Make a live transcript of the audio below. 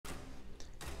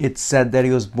It's said that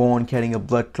he was born carrying a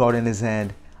blood clot in his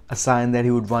hand, a sign that he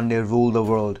would one day rule the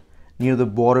world. Near the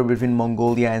border between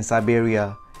Mongolia and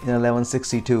Siberia, in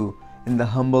 1162, in the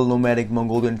humble nomadic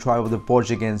Mongolian tribe of the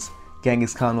Borjigins,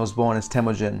 Genghis Khan was born as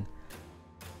Temujin.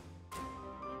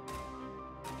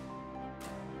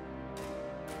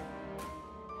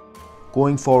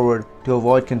 Going forward, to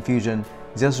avoid confusion,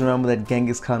 just remember that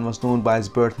Genghis Khan was known by his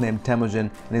birth name Temujin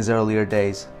in his earlier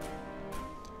days.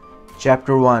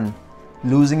 Chapter 1.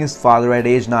 Losing his father at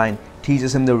age 9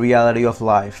 teaches him the reality of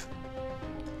life.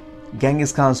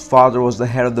 Genghis Khan's father was the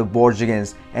head of the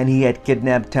Borjigins, and he had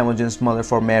kidnapped Temujin's mother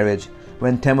for marriage.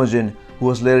 When Temujin, who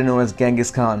was later known as Genghis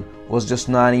Khan, was just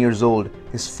 9 years old,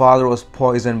 his father was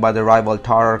poisoned by the rival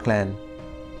Tarar clan.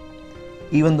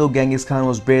 Even though Genghis Khan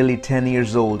was barely 10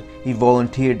 years old, he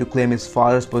volunteered to claim his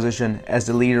father's position as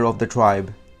the leader of the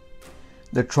tribe.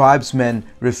 The tribesmen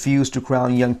refused to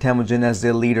crown young Temujin as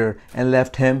their leader and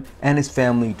left him and his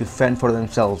family to fend for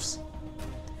themselves.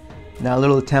 Now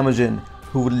little Temujin,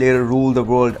 who would later rule the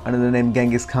world under the name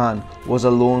Genghis Khan, was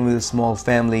alone with his small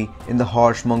family in the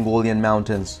harsh Mongolian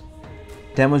mountains.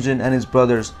 Temujin and his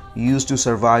brothers used to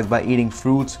survive by eating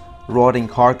fruits, rotting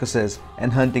carcasses,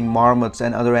 and hunting marmots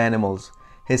and other animals.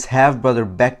 His half-brother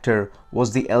Bektar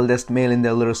was the eldest male in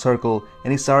their little circle,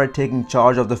 and he started taking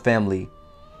charge of the family.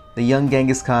 The young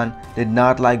Genghis Khan did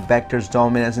not like Bektar's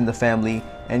dominance in the family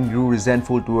and grew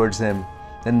resentful towards him.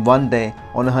 Then one day,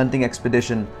 on a hunting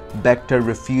expedition, Bektar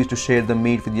refused to share the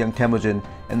meat with young Temujin,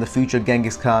 and the future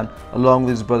Genghis Khan, along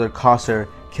with his brother Khosr,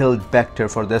 killed Bektar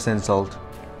for this insult.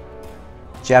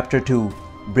 Chapter 2.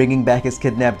 Bringing back his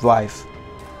kidnapped wife.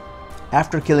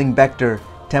 After killing Bektar,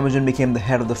 Temujin became the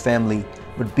head of the family,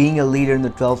 but being a leader in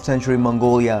the 12th century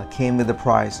Mongolia came with a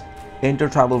price.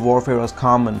 Intertribal warfare was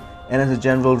common, and as a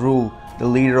general rule, the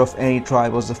leader of any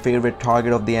tribe was the favorite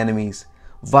target of the enemies.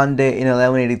 One day in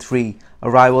 1183,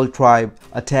 a rival tribe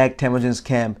attacked Temujin's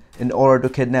camp in order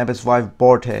to kidnap his wife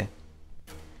Borte.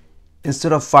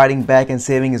 Instead of fighting back and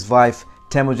saving his wife,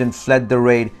 Temujin fled the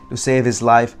raid to save his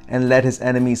life and let his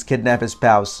enemies kidnap his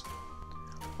spouse.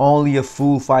 "Only a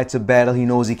fool fights a battle he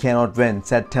knows he cannot win,"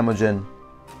 said Temujin.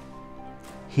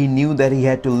 He knew that he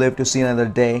had to live to see another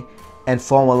day and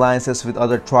form alliances with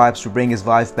other tribes to bring his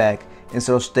wife back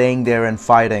instead of staying there and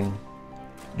fighting.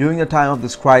 During the time of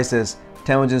this crisis,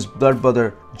 Temujin's blood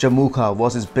brother Jamukha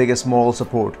was his biggest moral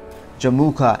support.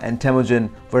 Jamukha and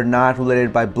Temujin were not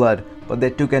related by blood, but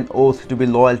they took an oath to be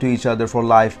loyal to each other for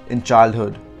life in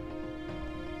childhood.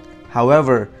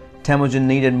 However, Temujin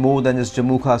needed more than just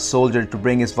Jamukha's soldier to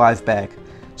bring his wife back,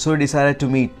 so he decided to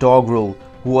meet Togrul,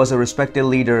 who was a respected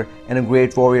leader and a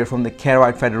great warrior from the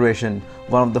Karaite Federation,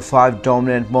 one of the 5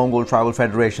 dominant Mongol tribal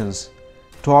federations.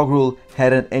 Togrul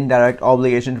had an indirect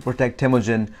obligation to protect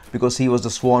Temujin because he was the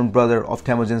sworn brother of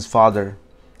Temujin's father.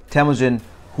 Temujin,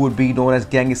 who would be known as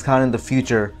Genghis Khan in the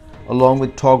future, along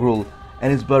with Togrul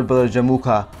and his blood brother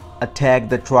Jamukha, attacked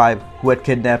the tribe who had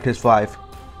kidnapped his wife.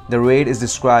 The raid is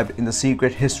described in the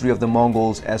secret history of the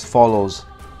Mongols as follows.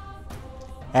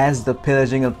 As the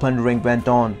pillaging and plundering went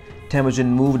on,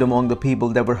 Temujin moved among the people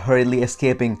that were hurriedly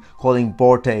escaping, calling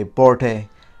Borte, Borte,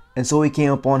 and so he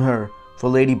came upon her, for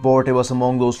Lady Borte was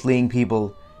among those fleeing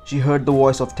people. She heard the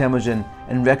voice of Temujin,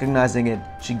 and recognizing it,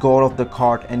 she got off the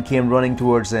cart and came running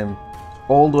towards him.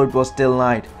 Although it was still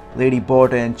night, Lady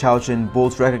Borte and Chauchin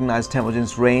both recognized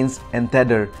Temujin's reins and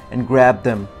tether and grabbed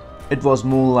them. It was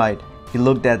moonlight. He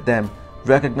looked at them,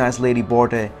 recognized Lady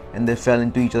Borte, and they fell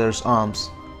into each other's arms.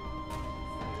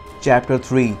 Chapter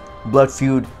 3. Blood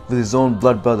feud with his own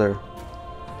blood brother.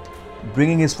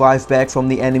 Bringing his wife back from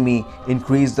the enemy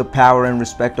increased the power and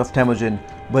respect of Temujin,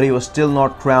 but he was still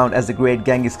not crowned as the great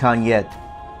Genghis Khan yet.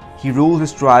 He ruled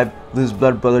his tribe with his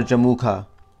blood brother Jamukha.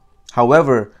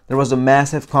 However, there was a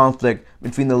massive conflict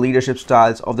between the leadership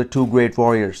styles of the two great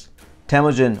warriors.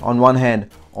 Temujin, on one hand,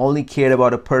 only cared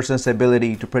about a person's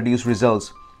ability to produce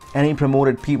results, and he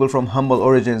promoted people from humble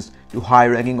origins to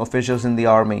high-ranking officials in the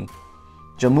army.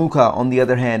 Jamukha, on the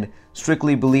other hand,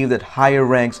 strictly believed that higher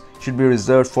ranks should be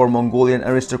reserved for Mongolian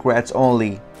aristocrats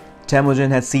only. Temujin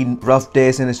had seen rough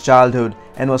days in his childhood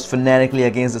and was fanatically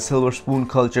against the silver spoon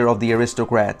culture of the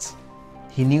aristocrats.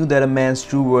 He knew that a man's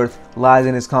true worth lies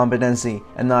in his competency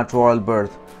and not royal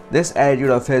birth. This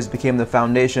attitude of his became the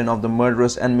foundation of the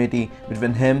murderous enmity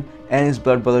between him and his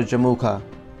blood brother Jamukha.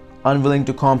 Unwilling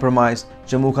to compromise,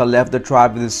 Jamukha left the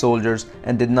tribe with his soldiers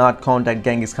and did not contact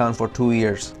Genghis Khan for 2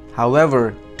 years.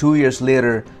 However, 2 years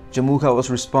later, Jamukha was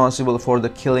responsible for the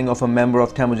killing of a member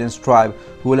of Temujin's tribe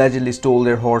who allegedly stole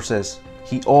their horses.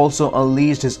 He also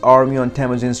unleashed his army on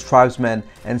Temujin's tribesmen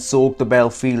and soaked the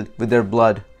battlefield with their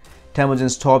blood.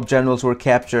 Temujin's top generals were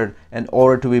captured and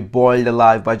ordered to be boiled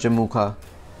alive by Jamukha.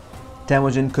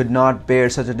 Temujin could not bear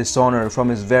such a dishonor from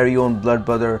his very own blood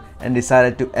brother and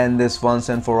decided to end this once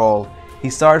and for all. He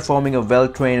started forming a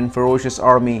well-trained and ferocious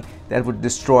army that would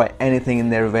destroy anything in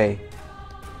their way.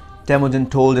 Temujin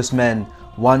told his men,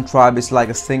 "One tribe is like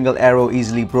a single arrow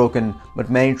easily broken, but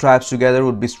many tribes together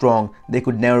would be strong. They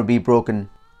could never be broken."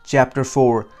 Chapter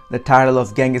 4. The title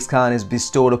of Genghis Khan is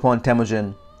bestowed upon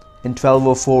Temujin. In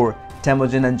 1204,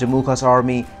 Temujin and Jamukha's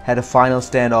army had a final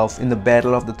standoff in the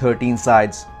Battle of the 13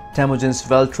 Sides. Temujin's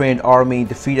well-trained army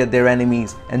defeated their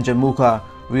enemies, and Jamukha,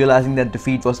 realizing that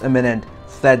defeat was imminent,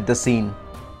 fled the scene.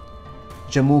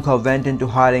 Jamukha went into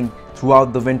hiding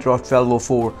throughout the winter of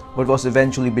 1204 but was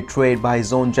eventually betrayed by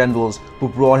his own generals who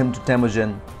brought him to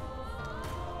Temujin.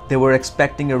 They were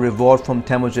expecting a reward from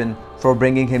Temujin for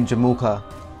bringing him Jamukha.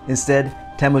 Instead,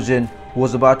 Temujin, who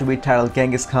was about to be titled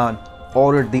Genghis Khan,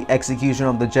 ordered the execution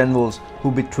of the generals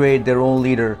who betrayed their own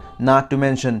leader, not to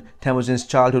mention Temujin's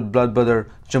childhood blood brother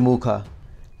Jamukha.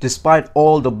 Despite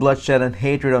all the bloodshed and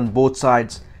hatred on both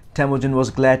sides, Temujin was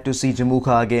glad to see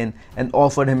Jamukha again and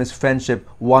offered him his friendship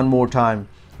one more time.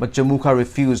 But Jamukha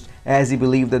refused, as he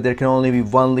believed that there can only be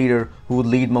one leader who would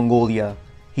lead Mongolia.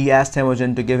 He asked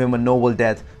Temujin to give him a noble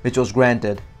death, which was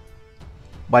granted.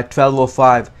 By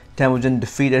 1205, Temujin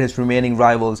defeated his remaining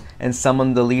rivals and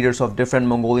summoned the leaders of different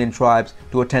Mongolian tribes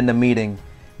to attend a meeting.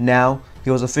 Now, he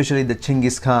was officially the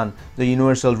Genghis Khan, the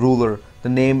universal ruler, the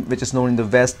name which is known in the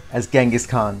West as Genghis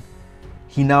Khan.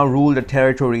 He now ruled a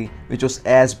territory which was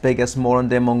as big as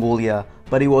modern-day Mongolia,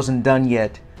 but he wasn't done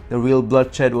yet. The real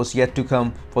bloodshed was yet to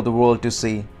come for the world to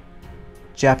see.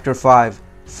 Chapter 5.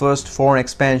 First foreign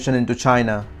expansion into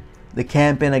China. The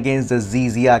campaign against the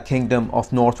Xizia kingdom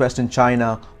of northwestern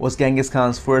China was Genghis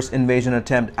Khan's first invasion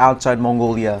attempt outside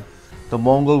Mongolia. The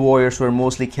Mongol warriors were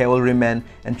mostly cavalrymen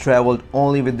and traveled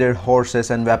only with their horses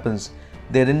and weapons.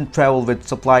 They didn't travel with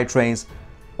supply trains.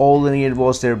 All they needed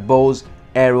was their bows,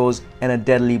 arrows, and a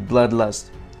deadly bloodlust.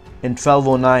 In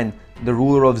 1209, the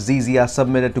ruler of Xizia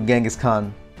submitted to Genghis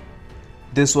Khan.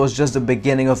 This was just the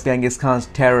beginning of Genghis Khan's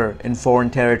terror in foreign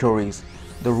territories.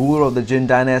 The ruler of the Jin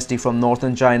dynasty from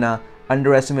northern China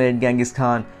underestimated Genghis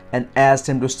Khan and asked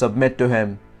him to submit to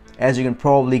him. As you can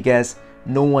probably guess,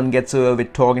 no one gets away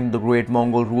with talking to the great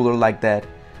Mongol ruler like that.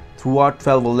 Throughout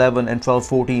 1211 and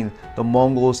 1214, the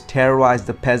Mongols terrorized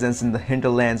the peasants in the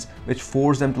hinterlands, which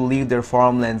forced them to leave their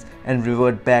farmlands and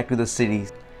revert back to the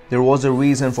cities. There was a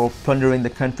reason for plundering the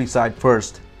countryside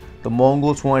first. The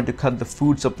Mongols wanted to cut the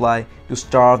food supply to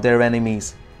starve their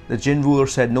enemies. The Jin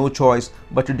rulers had no choice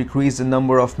but to decrease the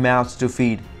number of mouths to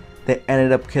feed. They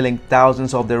ended up killing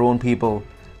thousands of their own people.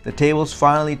 The tables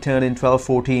finally turned in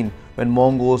 1214 when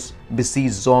Mongols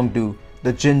besieged Zongdu.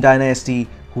 The Jin dynasty,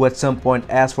 who at some point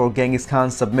asked for Genghis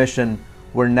Khan's submission,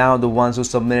 were now the ones who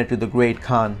submitted to the great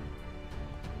Khan.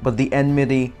 But the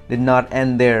enmity did not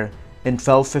end there. In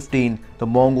 1215, the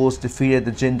Mongols defeated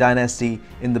the Jin dynasty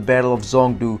in the Battle of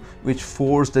Zongdu, which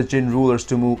forced the Jin rulers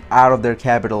to move out of their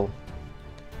capital.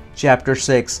 Chapter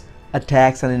 6.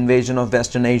 Attacks and Invasion of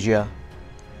Western Asia.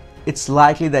 It's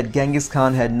likely that Genghis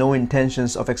Khan had no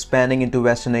intentions of expanding into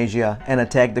Western Asia and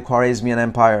attack the Khwarezmian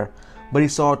Empire, but he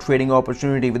saw a trading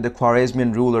opportunity with the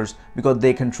Khwarezmian rulers because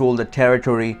they controlled a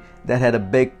territory that had a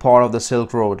big part of the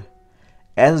Silk Road.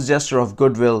 As a gesture of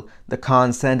goodwill, the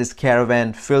Khan sent his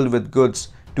caravan filled with goods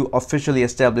to officially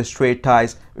establish trade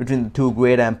ties between the two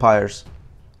great empires.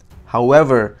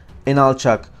 However,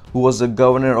 Inalchuk, who was the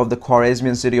governor of the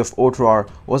Khwarezmian city of Otrar,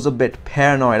 was a bit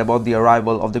paranoid about the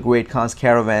arrival of the great Khan's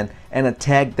caravan and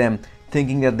attacked them,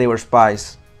 thinking that they were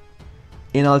spies.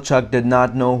 Inalchuk did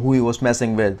not know who he was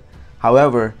messing with.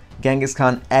 However, Genghis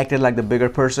Khan acted like the bigger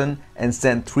person and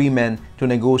sent 3 men to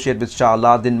negotiate with Shah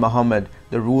Alauddin Muhammad,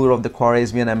 the ruler of the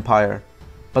Khwarezmian Empire.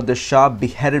 But the Shah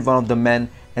beheaded one of the men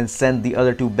and sent the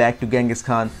other 2 back to Genghis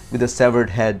Khan with a severed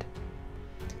head.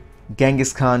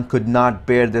 Genghis Khan could not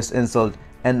bear this insult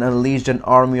and unleashed an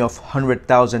army of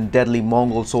 100,000 deadly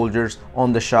Mongol soldiers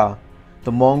on the Shah.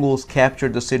 The Mongols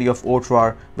captured the city of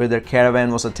Otrar where their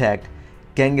caravan was attacked.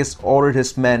 Genghis ordered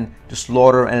his men to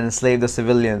slaughter and enslave the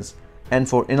civilians. And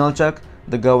for Inalchuk,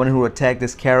 the governor who attacked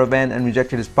his caravan and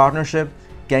rejected his partnership,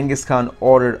 Genghis Khan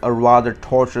ordered a rather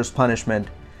torturous punishment.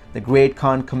 The great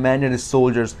Khan commanded his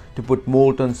soldiers to put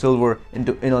molten silver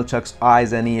into Inalchuk's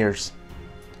eyes and ears.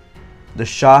 The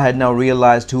Shah had now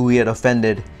realized who he had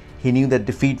offended. He knew that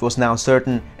defeat was now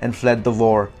certain and fled the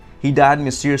war. He died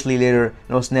mysteriously later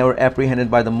and was never apprehended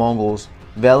by the Mongols.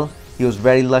 Well, he was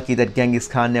very lucky that Genghis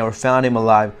Khan never found him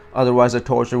alive, otherwise the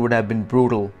torture would have been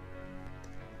brutal.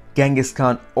 Genghis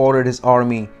Khan ordered his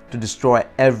army to destroy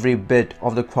every bit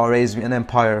of the Khwarezmian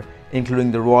Empire,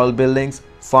 including the royal buildings,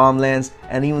 farmlands,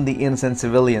 and even the innocent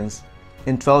civilians.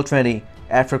 In 1220,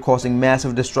 After causing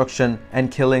massive destruction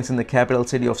and killings in the capital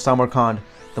city of Samarkand,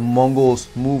 the Mongols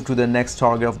moved to the next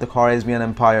target of the Khwarezmian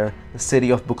Empire, the city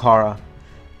of Bukhara.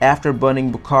 After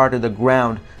burning Bukhara to the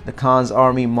ground, the Khan's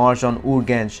army marched on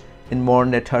Urgench in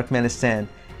modern-day Turkmenistan,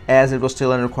 as it was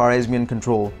still under Khwarezmian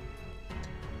control.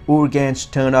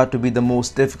 Urgench turned out to be the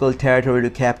most difficult territory to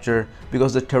capture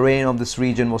because the terrain of this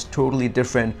region was totally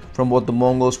different from what the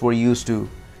Mongols were used to.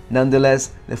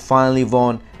 Nonetheless, they finally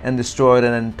won and destroyed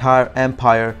an entire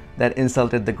empire that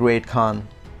insulted the Great Khan.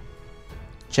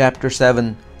 Chapter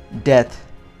 7. Death.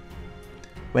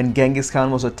 When Genghis Khan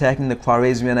was attacking the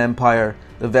Khwarezmian Empire,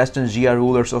 the Western Xia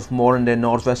rulers of modern-day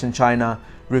northwestern China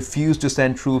refused to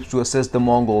send troops to assist the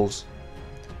Mongols.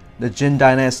 The Jin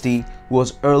dynasty, who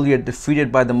was earlier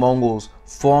defeated by the Mongols,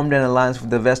 formed an alliance with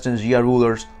the Western Xia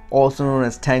rulers, also known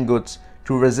as Tanguts,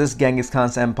 to resist Genghis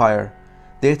Khan's empire.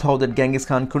 They thought that Genghis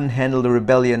Khan couldn't handle the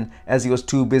rebellion as he was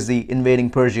too busy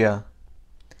invading Persia.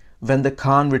 When the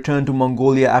Khan returned to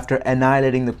Mongolia after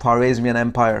annihilating the Khwarezmian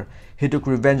Empire, he took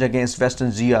revenge against Western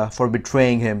Xia for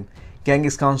betraying him.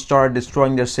 Genghis Khan started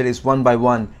destroying their cities one by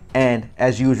one and,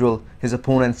 as usual, his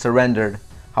opponents surrendered.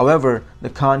 However, the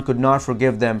Khan could not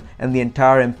forgive them and the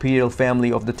entire imperial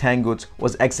family of the Tanguts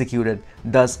was executed,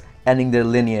 thus ending their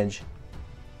lineage.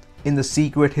 In the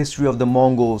secret history of the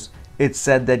Mongols, it's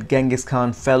said that Genghis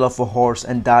Khan fell off a horse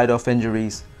and died of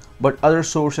injuries, but other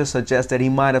sources suggest that he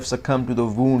might have succumbed to the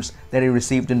wounds that he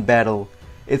received in battle.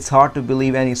 It's hard to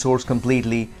believe any source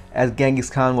completely, as Genghis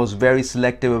Khan was very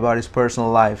selective about his personal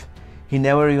life. He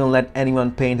never even let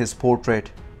anyone paint his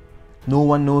portrait. No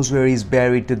one knows where he is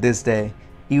buried to this day.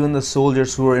 Even the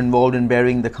soldiers who were involved in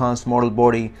burying the Khan's mortal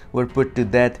body were put to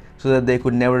death so that they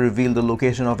could never reveal the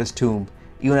location of his tomb.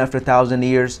 Even after 1,000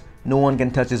 years, no one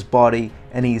can touch his body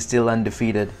and he is still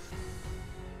undefeated.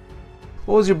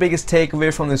 What was your biggest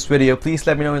takeaway from this video? Please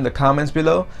let me know in the comments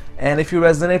below. And if you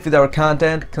resonate with our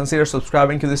content, consider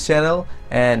subscribing to this channel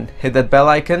and hit that bell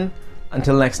icon.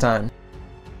 Until next time.